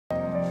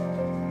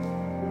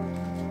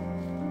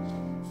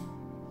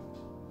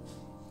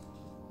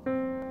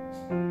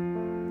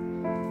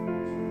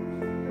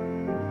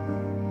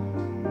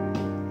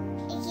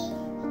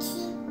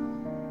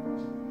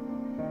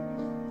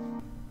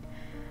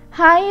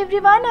Hi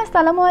everyone,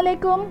 Assalamu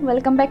alaikum.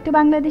 Welcome back to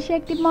Bangladeshi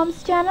Active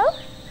Moms channel.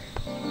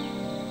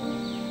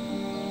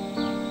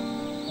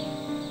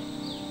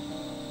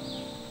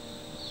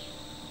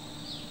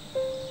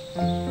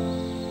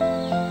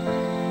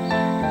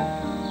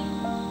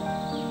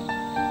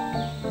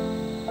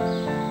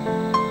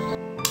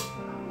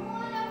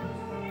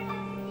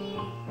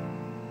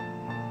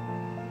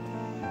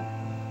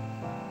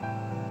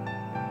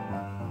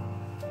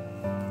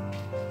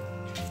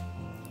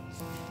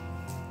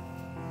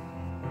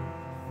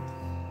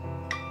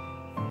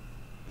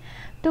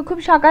 তো খুব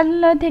সকাল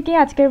থেকে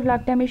আজকের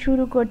ব্লগটা আমি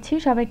শুরু করছি।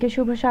 সবাইকে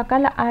শুভ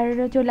সকাল। আর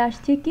চলে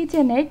আসছি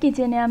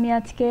কিচেনে আমি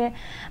আজকে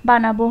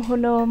বানাবো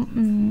হলো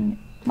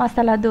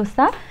মশলা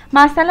দোসা।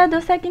 মশলা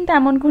দোসা কিন্তু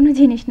এমন কোনো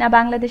জিনিস না,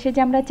 বাংলাদেশে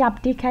যে আমরা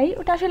চাপটি খাই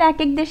ওটা আসলে এক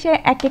এক দেশে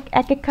এক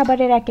এক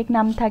খাবারের এক এক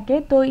নাম থাকে।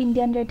 তো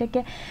ইন্ডিয়ানরা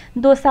এটাকে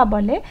দোসা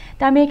বলে।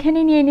 তো আমি এখানে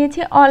নিয়ে নিয়েছি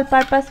অল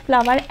পারপাস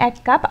ফ্লাওয়ার 1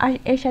 কাপ, আর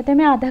এর সাথে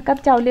আমি আধা কাপ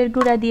চাউলের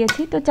গুঁড়া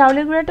দিয়েছি। তো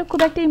চাউলের গুঁড়াটা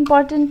খুব একটা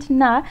ইম্পর্টেন্ট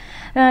না,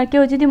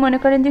 কেউ যদি মনে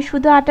করেন যে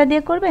শুধু আটা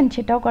দিয়ে করবেন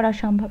সেটাও করা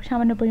সম্ভব।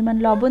 সামান্য পরিমাণ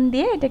লবণ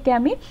দিয়ে এটাকে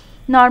আমি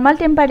নর্মাল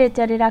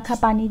টেম্পারেচারে রাখা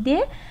পানি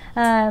দিয়ে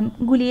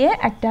গুলিয়ে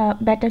একটা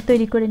ব্যাটার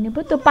তৈরি করে নেব।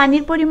 তো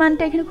পানির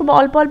পরিমাণটা এখানে খুব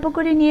অল্প অল্প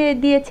করে নিয়ে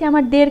দিয়েছি,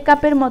 আমার 1.5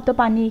 কাপের মতো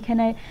পানি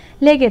এখানে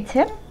লেগেছে।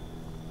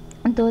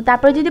 তো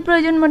তারপর যদি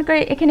প্রয়োজন মনে করে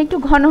এখানে একটু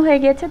ঘন হয়ে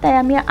গেছে, তাই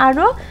আমি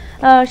আরও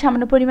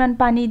সামান্য পরিমাণ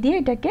পানি দিয়ে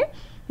এটাকে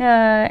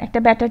একটা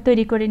ব্যাটার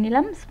তৈরি করে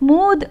নিলাম,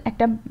 স্মুথ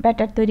একটা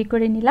ব্যাটার তৈরি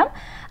করে নিলাম।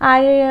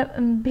 আর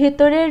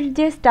ভেতরের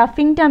যে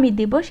স্টাফিংটা আমি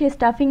দেবো সেই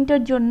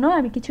স্টাফিংটার জন্য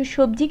আমি কিছু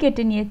সবজি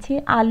কেটে নিয়েছি,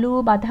 আলু,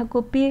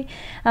 বাঁধাকপি,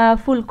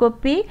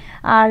 ফুলকপি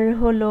আর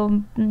হলো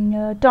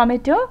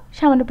টমেটো,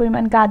 সামান্য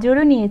পরিমাণ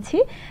গাজরও নিয়েছি।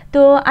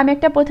 তো আমি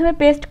একটা প্রথমে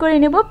পেস্ট করে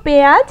নেব।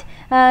 পেঁয়াজ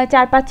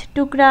 4-5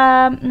 টুকরা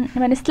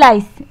মানে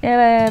স্লাইস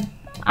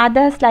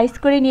আদা স্লাইস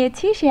করে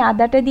নিয়েছি, সেই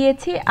আদাটা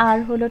দিয়েছি, আর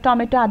হলো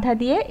টমেটো আধা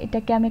দিয়ে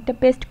এটাকে আমি একটা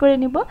পেস্ট করে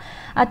নিব।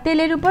 আর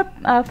তেলের উপর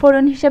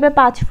ফোড়ন হিসেবে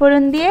 5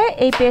 ফোড়ন দিয়ে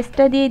এই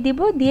পেস্টটা দিয়ে দিব,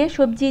 দিয়ে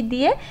সবজি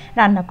দিয়ে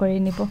রান্না করে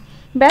নিব।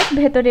 ব্যাস,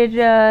 ভেতরের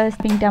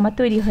স্পিংটা আমার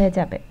তৈরি হয়ে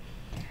যাবে।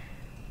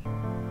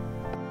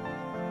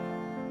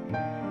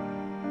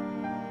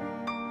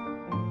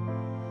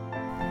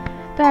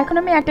 তো এখন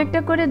আমি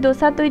একটা করে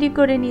দোসা তৈরি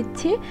করে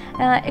নিচ্ছি।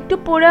 একটু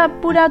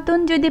পুরাতন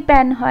যদি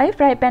প্যান হয়,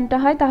 ফ্রাই প্যানটা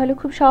হয়, তাহলে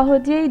খুব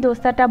সহজেই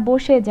দোসাটা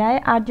বসে যায়।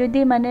 আর যদি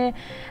মানে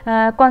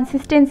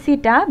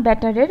কনসিস্টেন্সিটা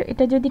ব্যাটারের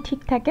এটা যদি ঠিক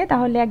থাকে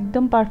তাহলে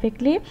একদম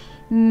পারফেক্টলি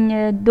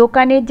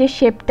দোকানের যে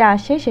শেপটা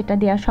আসে সেটা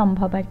দেওয়া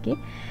সম্ভব আর কি।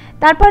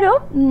 তারপরেও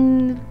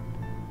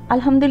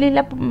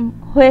আলহামদুলিল্লাহ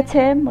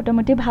হয়েছে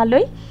মোটামুটি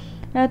ভালোই।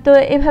 তো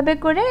এভাবে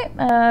করে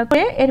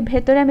এর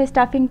ভেতরে আমি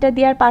স্টাফিংটা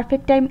দেওয়ার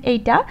পারফেক্ট টাইম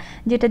এইটা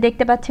যেটা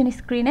দেখতে পাচ্ছেন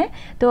স্ক্রিনে।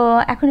 তো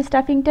এখন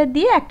স্টাফিংটা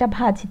দিয়ে একটা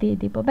ভাজ দিয়ে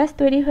দিব, ব্যাস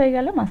তৈরি হয়ে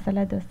গেল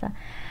মশলা দোসা।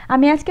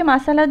 আমি আজকে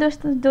মশলা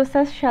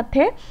দোসার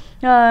সাথে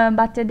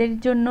বাচ্চাদের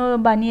জন্য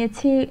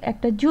বানিয়েছি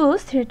একটা জুস,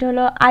 সেটা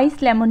হলো আইস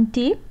লেমন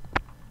টি।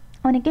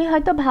 অনেকেই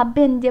হয়তো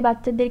ভাববেন যে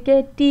বাচ্চাদেরকে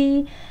টি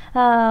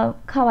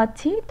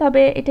খাওয়াচ্ছি,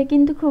 তবে এটা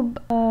কিন্তু খুব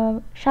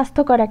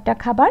স্বাস্থ্যকর একটা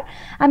খাবার।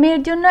 আমি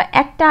এর জন্য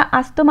একটা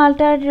আস্ত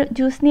মালটার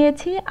জুস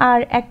নিয়েছি, আর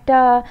একটা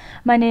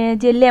মানে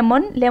যে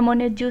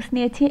লেমনের জুস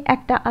নিয়েছি,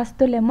 একটা আস্ত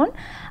লেমন,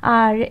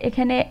 আর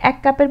এখানে 1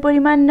 কাপের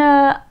পরিমাণ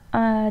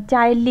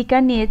চায়ের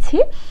লিকার নিয়েছি।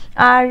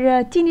 আর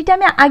চিনিটা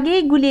আমি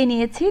আগেই গুলিয়ে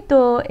নিয়েছি, তো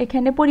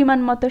এখানে পরিমাণ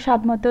মতো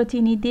স্বাদ মতো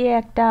চিনি দিয়ে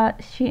একটা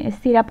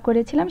সিরাপ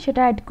করেছিলাম,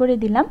 সেটা অ্যাড করে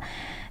দিলাম।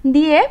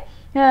 দিয়ে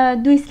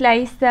 2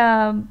 স্লাইস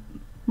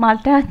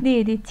মালটা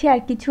দিয়ে দিচ্ছি, আর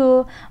কিছু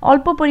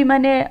অল্প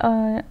পরিমাণে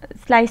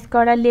স্লাইস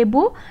করা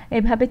লেবু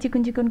এভাবে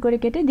চিকন চিকন করে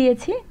কেটে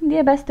দিয়েছি,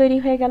 দিয়ে ব্যাস তৈরি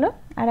হয়ে গেল।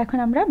 আর এখন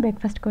আমরা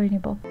ব্রেকফাস্ট করে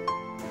নেব।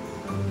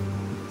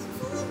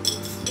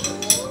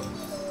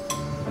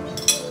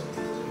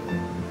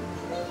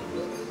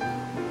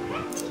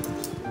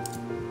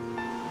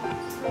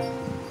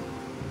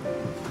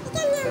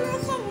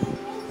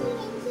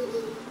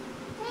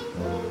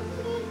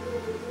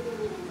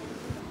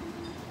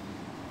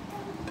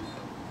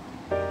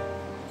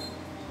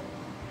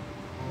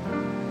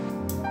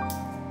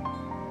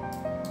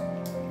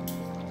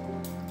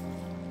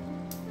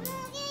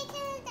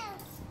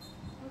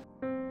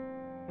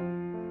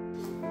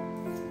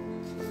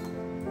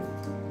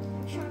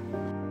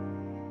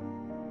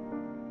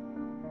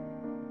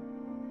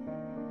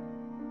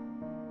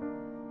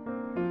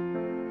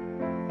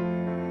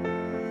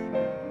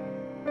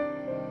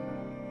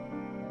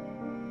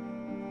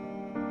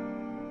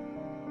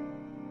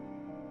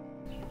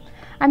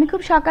 আমি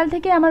খুব সকাল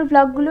থেকে আমার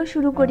ব্লগগুলো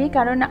শুরু করি,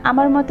 কারণ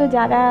আমার মতো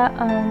যারা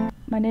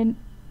মানে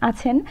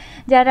আছেন,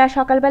 যারা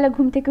সকালবেলা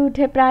ঘুম থেকে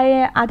উঠে প্রায়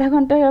আধা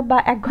ঘন্টা বা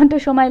 1 ঘন্টা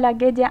সময়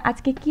লাগে যে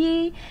আজকে কি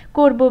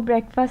করব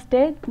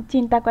ব্রেকফাস্টে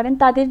চিন্তা করেন,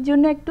 তাদের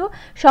জন্য একটু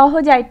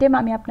সহজ আইটেম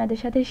আমি আপনাদের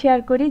সাথে শেয়ার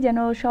করি, যেন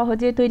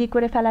সহজে তৈরি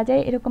করে ফেলা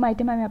যায় এরকম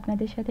আইটেম আমি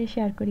আপনাদের সাথে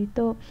শেয়ার করি।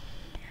 তো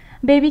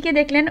বেবিকে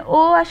দেখলেন,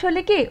 ও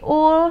আসলে কি ও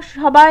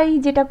সবাই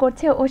যেটা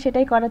করছে ও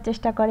সেটাই করার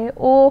চেষ্টা করে,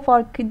 ও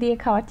ফর্ক দিয়ে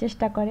খাওয়ার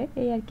চেষ্টা করে,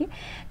 এই আর কি।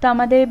 তো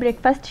আমাদের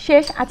ব্রেকফাস্ট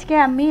শেষ। আজকে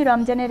আমি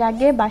রমজানের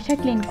আগে বাসা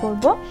ক্লিন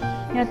করব,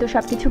 তো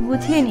সব কিছু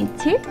গুছিয়ে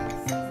নিচ্ছি।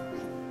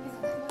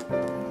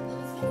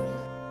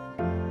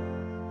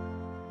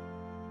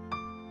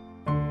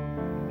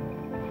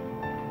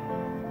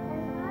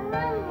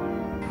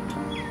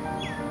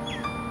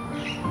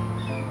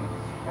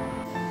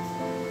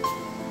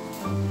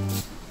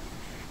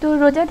 তো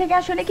রোজা থেকে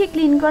আসলে কি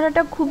ক্লিন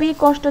করাটা খুবই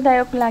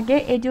কষ্টদায়ক লাগে,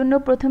 এই জন্য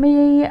প্রথমেই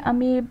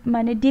আমি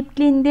মানে ডিপ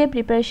ক্লিন দিয়ে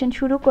প্রিপারেশন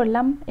শুরু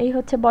করলাম। এই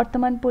হচ্ছে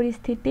বর্তমান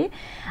পরিস্থিতি।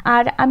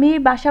 আর আমি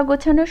বাসা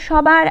গোছানোর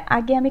সবার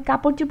আগে আমি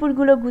কাপড়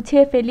চোপড়গুলো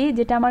গুছিয়ে ফেলি,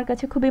 যেটা আমার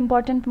কাছে খুব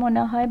ইম্পর্ট্যান্ট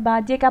মনে হয়, বা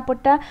যে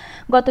কাপড়টা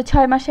গত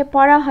 6 মাসে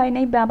পরা হয়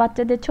নাই বা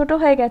বাচ্চাদের ছোট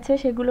হয়ে গেছে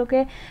সেগুলোকে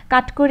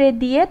কাট করে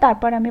দিয়ে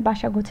তারপর আমি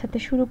বাসা গোছাতে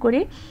শুরু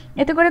করি।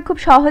 এতে করে খুব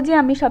সহজে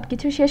আমি সব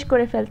কিছু শেষ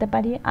করে ফেলতে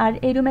পারি। আর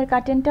এই রুমের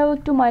কার্টেনটাও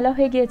একটু ময়লা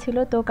হয়ে গিয়েছিল,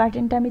 তো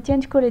কার্টেনটা আমি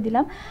চেঞ্জ করে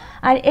দিলাম।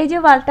 আর এই যে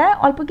ওয়ালটা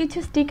অল্প কিছু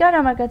স্টিকার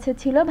আমার কাছে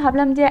ছিল,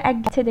 ভাবলাম যে এক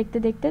গেছে দেখতে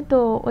দেখতে, তো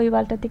ওই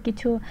ওয়ালটাতে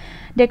কিছু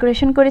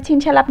ডেকোরেশন করেছি,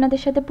 ইনশাল্লাহ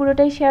আপনাদের সাথে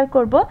পুরোটাই শেয়ার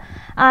করব।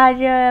 আর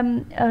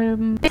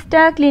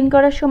টেস্টটা ক্লিন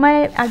করার সময়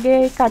আগে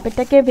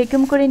কার্পেটটাকে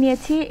ভ্যাকুয়াম করে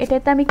নিয়েছি।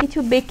 এটাতে আমি কিছু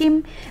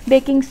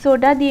বেকিং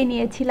সোডা দিয়ে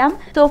নিয়েছিলাম।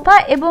 সোফা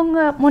এবং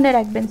মনে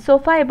রাখবেন,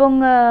 সোফা এবং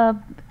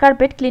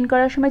কার্পেট ক্লিন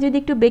করার সময় যদি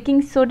একটু বেকিং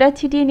সোডা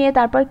ছিটিয়ে নিয়ে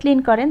তারপর ক্লিন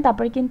করেন,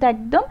 তারপর কিন্তু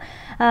একদম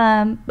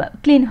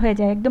ক্লিন হয়ে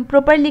যায়, একদম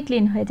প্রপারলি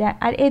ক্লিন হয়ে যায়।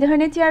 আর এই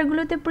ধরনের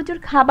চেয়ারগুলোতে প্রচুর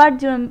খাবার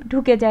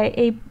ঢুকে যায়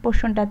এই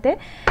পোর্শনটাতে,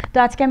 তো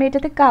আজকে আমি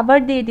এটাতে কাভার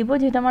দিয়ে দিব,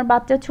 যেহেতু আমার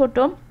বাচ্চা ছোট,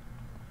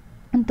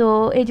 তো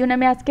এই জন্য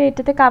আমি আজকে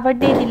এটাতে কাভার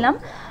দিয়ে দিলাম।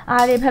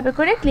 আর এভাবে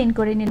করে ক্লিন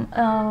করে নিলাম।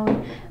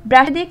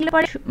 ব্রাশ দিয়ে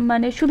পরে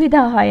মানে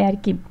সুবিধা হয় আর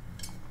কি,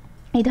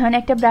 এই ধরনের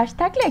একটা ব্রাশ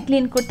থাকলে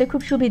ক্লিন করতে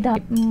খুব সুবিধা,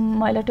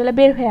 ময়লা টয়লা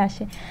বের হয়ে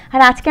আসে।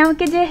 আর আজকে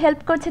আমাকে যে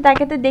হেল্প করছে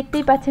তাকে তো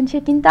দেখতেই পাচ্ছেন, সে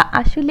কিন্তু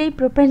আসলেই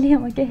প্রপারলি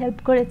আমাকে হেল্প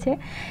করেছে,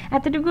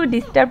 এতটুকু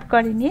ডিস্টার্ব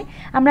করেনি।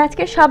 আমরা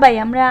আজকে সবাই,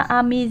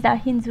 আমি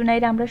জাহিন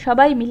জুনাইর, আমরা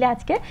সবাই মিলে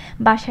আজকে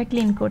বাসা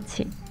ক্লিন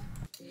করছি।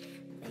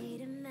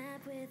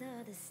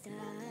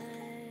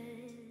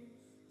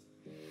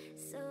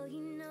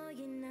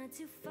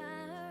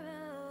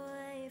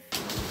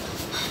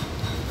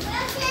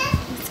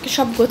 আজকে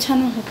সব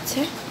গোছানো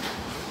হচ্ছে,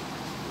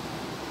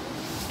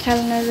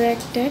 খেলনার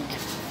র্যাক ট্যাগ।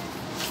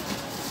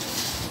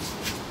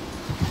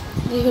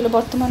 এই হলো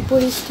বর্তমান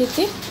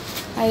পরিস্থিতি।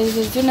 আর এই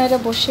যে জুনাইরা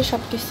বসে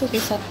সব কিছু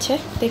গুছাচ্ছে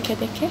দেখে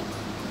দেখে।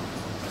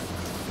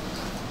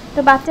 তো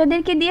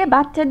বাচ্চাদেরকে দিয়ে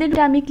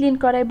বাচ্চাদেরকে আমি ক্লিন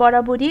করাই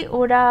বরাবরই,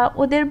 ওরা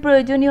ওদের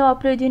প্রয়োজনীয়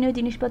অপ্রয়োজনীয়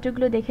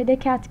জিনিসপত্রগুলো দেখে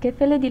দেখে আজকে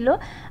ফেলে দিল।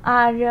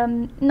 আর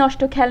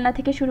নষ্ট খেলনা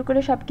থেকে শুরু করে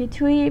সব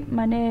কিছুই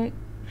মানে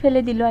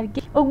ফেলে দিল আর কি,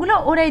 ওগুলো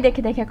ওরাই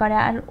দেখে দেখে করে।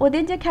 আর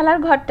ওদের যে খেলার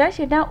ঘরটা,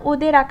 সেটা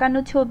ওদের আঁকানো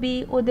ছবি,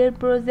 ওদের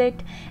প্রজেক্ট,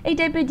 এই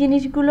টাইপের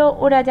জিনিসগুলো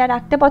ওরা যা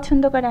রাখতে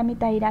পছন্দ করে আমি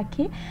তাই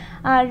রাখি।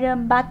 আর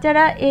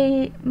বাচ্চারা এই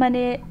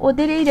মানে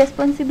ওদের এই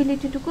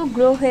রেসপন্সিবিলিটিটুকু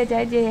গ্রো হয়ে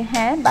যায় যে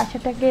হ্যাঁ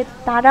বাসাটাকে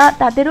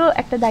তাদেরও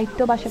একটা দায়িত্ব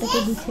বাসাটাকে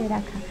গুছিয়ে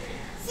রাখা।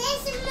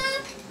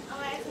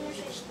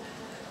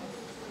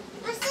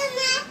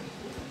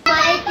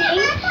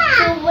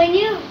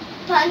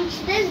 Punch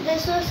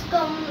this will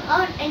come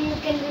out and you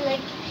can be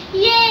like,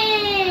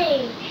 yay!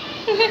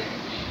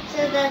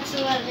 So that's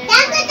what it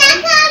is.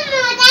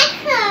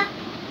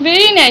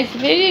 Very nice,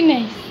 very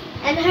nice.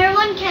 And her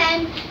one can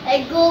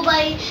like go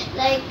by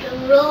like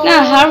road. No,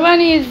 her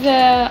one is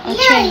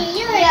train.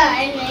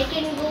 Yeah, and I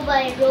can go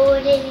by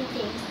road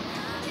anything.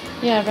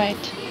 Yeah,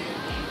 right.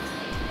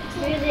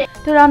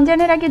 তো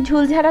রমজানের আগে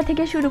ঝুলঝাড়া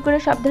থেকে শুরু করে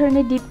সব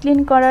ধরনের deep clean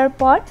করার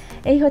পর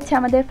এই হচ্ছে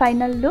আমাদের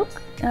ফাইনাল লুক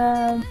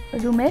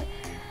রুমের।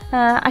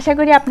 আশা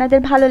করি আপনাদের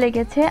ভালো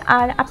লেগেছে।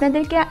 আর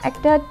আপনাদেরকে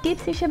একটা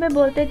টিপস হিসেবে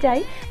বলতে চাই,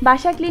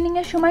 বাসা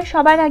ক্লিনিংয়ের সময়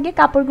সবার আগে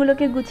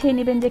কাপড়গুলোকে গুছিয়ে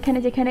নেবেন, যেখানে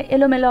যেখানে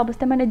এলোমেলো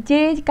অবস্থা, মানে যে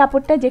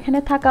কাপড়টা যেখানে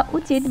থাকা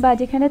উচিত বা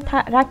যেখানে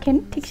রাখেন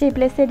ঠিক সেই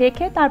প্লেসে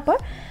রেখে তারপর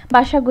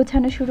বাসা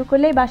গোছানো শুরু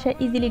করলে বাসা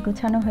ইজিলি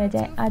গোছানো হয়ে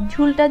যায়। আর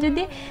ঝুলটা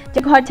যদি যে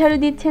ঘর ঝাড়ু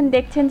দিচ্ছেন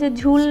দেখছেন যে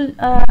ঝুল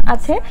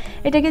আছে,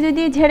 এটাকে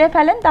যদি ঝেড়ে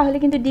ফেলেন তাহলে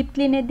কিন্তু ডিপ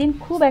ক্লিনের দিন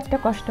খুব একটা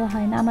কষ্ট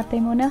হয় না, আমার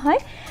তাই মনে হয়।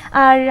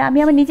 আর আমি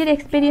আমার নিজের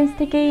এক্সপিরিয়েন্স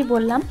থেকেই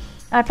বললাম।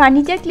 আর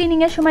ফার্নিচার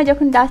ক্লিনিংয়ের সময়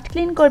যখন ডাস্ট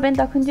ক্লিন করবেন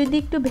তখন যদি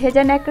একটু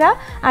ভেজা ন্যাকড়া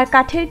আর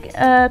কাঠের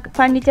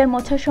ফার্নিচার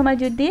মোছার সময়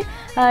যদি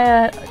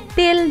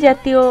তেল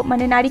জাতীয়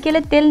মানে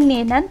নারিকেলের তেল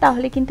নিয়ে নেন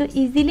তাহলে কিন্তু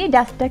ইজিলি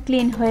ডাস্টটা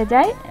ক্লিন হয়ে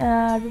যায়,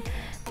 আর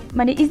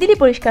মানে ইজিলি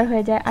পরিষ্কার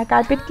হয়ে যায়। আর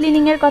কার্পেট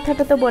ক্লিনিংয়ের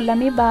কথাটা তো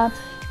বললামই, বা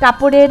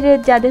কাপড়ের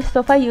যাদের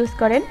সোফা ইউজ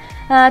করেন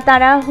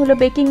তারা হলো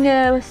বেকিং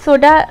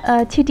সোডা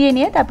ছিটিয়ে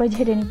নিয়ে তারপর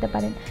ঝেড়ে নিতে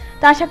পারেন।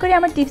 তো আশা করি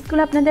আমার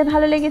টিপসগুলো আপনাদের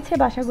ভালো লেগেছে,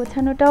 বাসা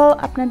গোছানোটাও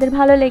আপনাদের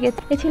ভালো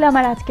লেগেছে। এ ছিল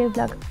আমার আজকের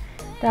ব্লগ।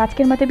 তো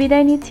আজকের মতো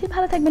বিদায় নিচ্ছি,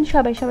 ভালো থাকবেন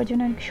সবাই, সবার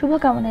জন্য অনেক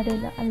শুভকামনা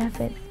রইল। আল্লাহ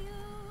হাফেজ।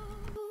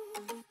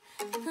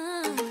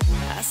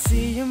 I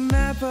see a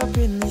map up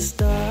in the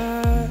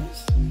stars.